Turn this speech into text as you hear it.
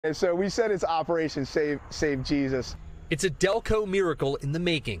And so we said it's Operation Save Jesus. It's a Delco miracle in the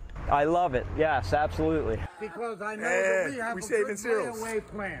making. I love it. Yes, absolutely. Because I know that we have a good layaway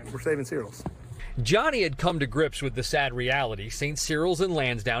plan. We're saving cereals. Johnny had come to grips with the sad reality. St. Cyril's in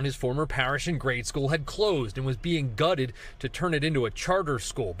Lansdowne, his former parish and grade school, had closed and was being gutted to turn it into a charter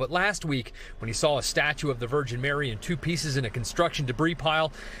school. But last week, when he saw a statue of the Virgin Mary in two pieces in a construction debris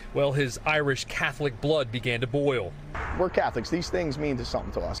pile, well, his Irish Catholic blood began to boil. We're Catholics. These things mean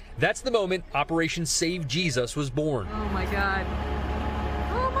something to us. That's the moment Operation Save Jesus was born. Oh my God.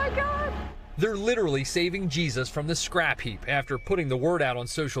 Oh my God. They're literally saving Jesus from the scrap heap. After putting the word out on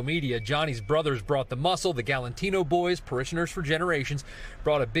social media, Johnny's brothers brought the muscle. The Galantino boys, parishioners for generations,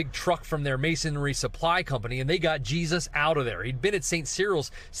 brought a big truck from their masonry supply company, and they got Jesus out of there. He'd been at St. Cyril's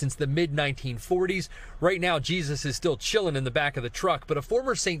since the mid-1940s. Right now, Jesus is still chilling in the back of the truck, but a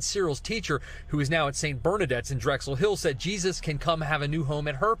former St. Cyril's teacher who is now at St. Bernadette's in Drexel Hill said Jesus can come have a new home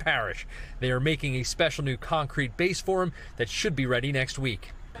at her parish. They are making a special new concrete base for him that should be ready next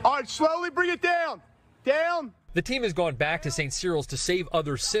week. All right, slowly bring it down. Down. The team has gone back to St. Cyril's to save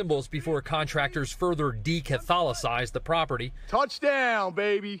other symbols before contractors further de-Catholicize the property. Touchdown,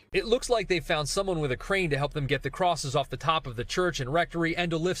 baby. It looks like they found someone with a crane to help them get the crosses off the top of the church and rectory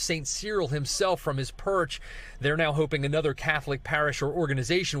and to lift St. Cyril himself from his perch. They're now hoping another Catholic parish or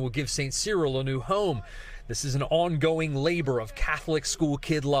organization will give St. Cyril a new home. This is an ongoing labor of Catholic school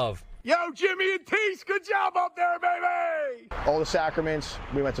kid love. Yo, Jimmy and Tease, good job up there, baby! All the sacraments,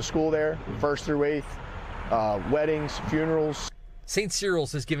 we went to school there, 1st through 8th, weddings, funerals. St.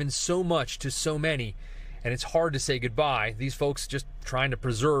 Cyril's has given so much to so many, and it's hard to say goodbye. These folks just trying to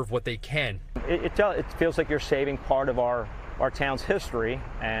preserve what they can. It feels like you're saving part of our town's history,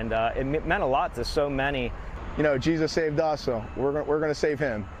 and it meant a lot to so many. You know, Jesus saved us, so we're going to save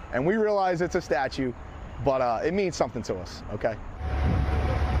him. And we realize it's a statue, but it means something to us, okay?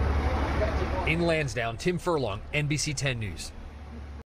 In Lansdowne, Tim Furlong, NBC 10 News.